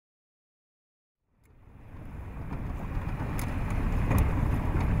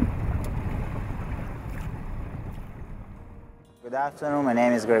Good afternoon, my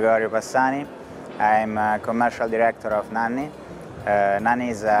name is Gregorio Passani. I'm commercial director of Nanni. Nanni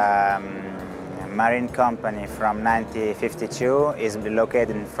is a marine company from 1952. It's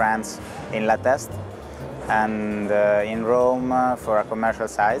located in France, in La Teste, and in Rome for a commercial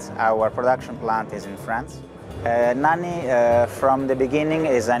size. Our production plant is in France. Nanni, from the beginning,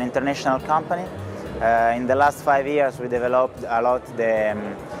 is an international company. In the last 5 years, we developed a lot the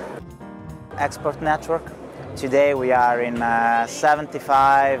export network. Today we are in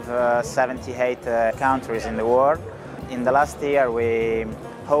 75, 78 countries in the world. In the last year we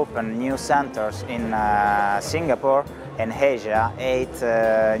opened new centers in Singapore and Asia,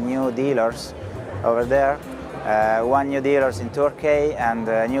 8 new dealers over there, 1 new dealers in Turkey and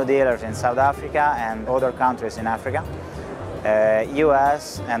new dealers in South Africa and other countries in Africa,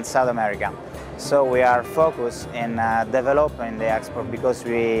 US and South America. So we are focused in developing the export because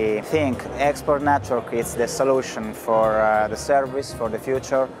we think export network is the solution for the service, for the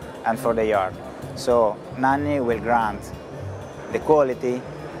future and for the yard. So Nanni will grant the quality,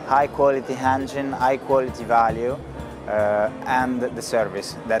 high quality engine, high quality value and the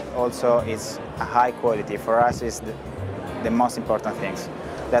service that also is a high quality. For us is the most important things.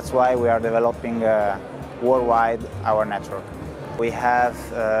 That's why we are developing worldwide our network. We have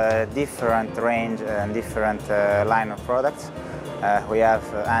different range and different line of products. We have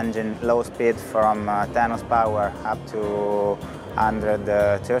engine low speed from 10 horsepower up to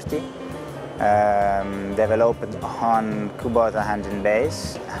 130, developed on Kubota engine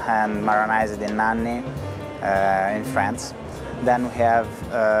base and marinized in Nanni in France. Then we have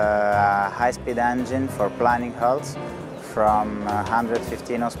a high-speed engine for planning hulls from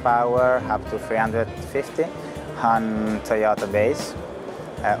 115 horsepower up to 350. On Toyota base,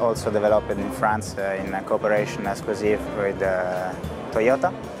 also developed in France in a cooperation exclusive with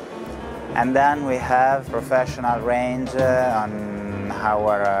Toyota. And then we have professional range on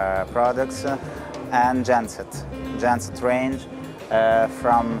our products and genset range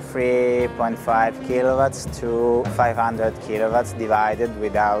from 3.5 kilowatts to 500 kilowatts divided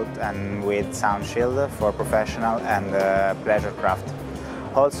without and with sound shield for professional and pleasure craft.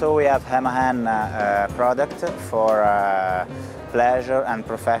 Also, we have hand product for pleasure and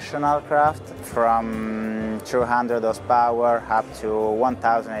professional craft from 200 horsepower up to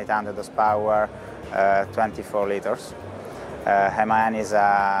 1,800 horsepower, 24 liters. Hemahan is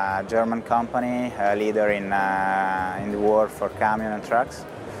a German company, a leader in the world for camion and trucks.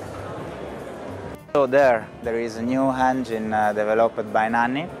 So there is a new engine developed by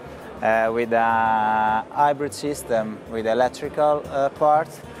Nanni. With a hybrid system with electrical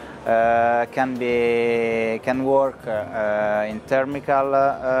parts, can work in thermical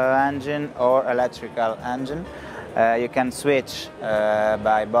engine or electrical engine. You can switch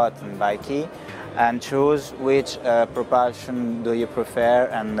by button, by key, and choose which propulsion do you prefer,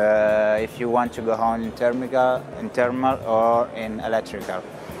 and if you want to go on in thermal or in electrical.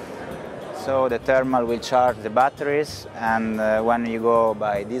 So the thermal will charge the batteries, and when you go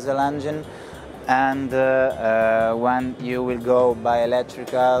by diesel engine, and when you will go by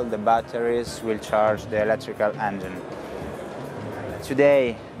electrical, the batteries will charge the electrical engine.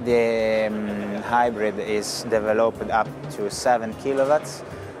 Today the hybrid is developed up to 7 kilowatts,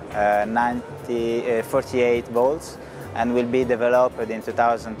 48 volts, and will be developed in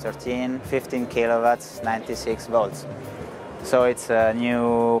 2013, 15 kilowatts, 96 volts. So it's a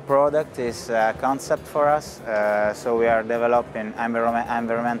new product, it's a concept for us, so we are developing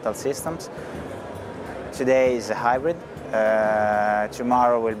environmental systems. Today is a hybrid,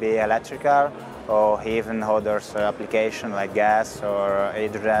 tomorrow will be electrical or even other applications like gas or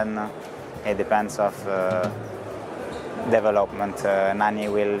hydrogen. It depends of development Nanni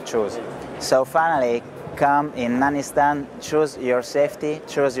will choose. So finally, come in Nanni stand, choose your safety,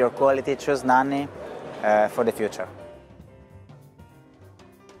 choose your quality, choose Nanni for the future.